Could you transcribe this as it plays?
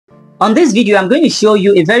On this video, I'm going to show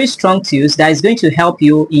you a very strong tool that is going to help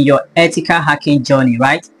you in your ethical hacking journey,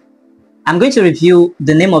 right? I'm going to review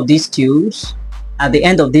the name of these tools at the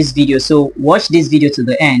end of this video, so watch this video to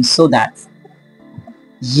the end so that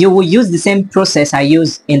you will use the same process I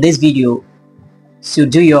use in this video to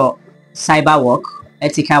do your cyber work,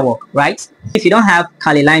 ethical work, right? If you don't have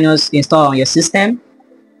Kali Linux installed on your system,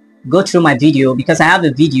 go through my video, because I have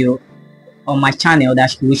a video on my channel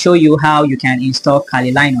that will show you how you can install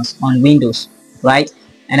Kali Linux on Windows, right?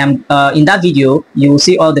 And in that video you will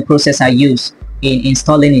see all the process I use in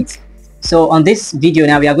installing it. So on this video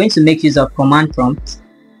now, we are going to make use of command prompt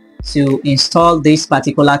to install these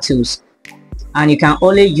particular tools, and you can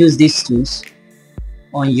only use these tools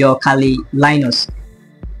on your Kali Linux.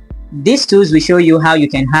 These tools will show you how you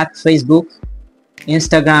can hack Facebook,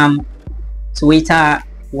 Instagram, Twitter,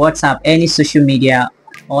 WhatsApp, any social media,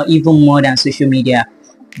 or even more than social media.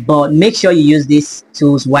 But make sure you use these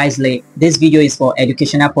tools wisely. This video is for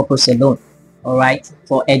educational purpose alone, all right?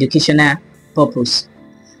 For educational purpose.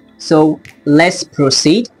 So let's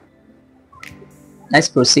proceed.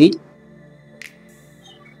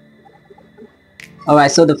 All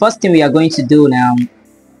right, so the first thing we are going to do now,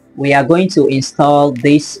 we are going to install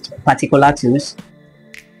these particular tools.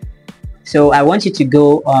 So I want you to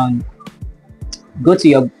go to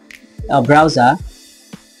your browser.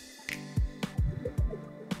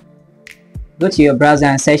 Go to your browser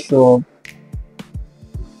and search for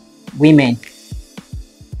Weeman.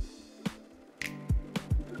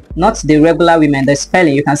 Not the regular Weeman, the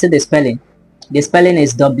spelling. You can see the spelling. The spelling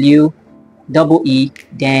is W-E-E,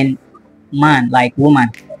 then man, like woman.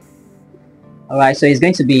 Alright, so it's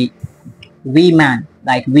going to be Weeman,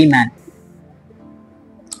 like Weeman.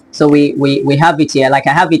 So we have it here. Like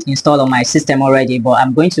I have it installed on my system already, but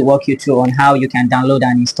I'm going to walk you through on how you can download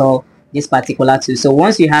and install this particular tool. So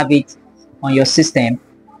once you have it on your system,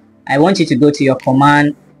 I want you to go to your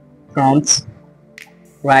command prompt,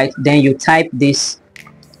 right? Then you type this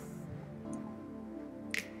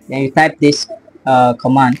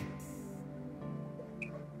command.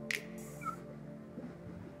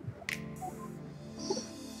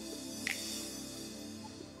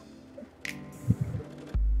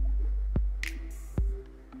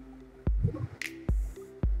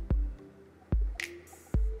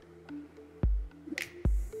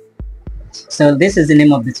 So this is the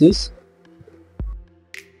name of the tools.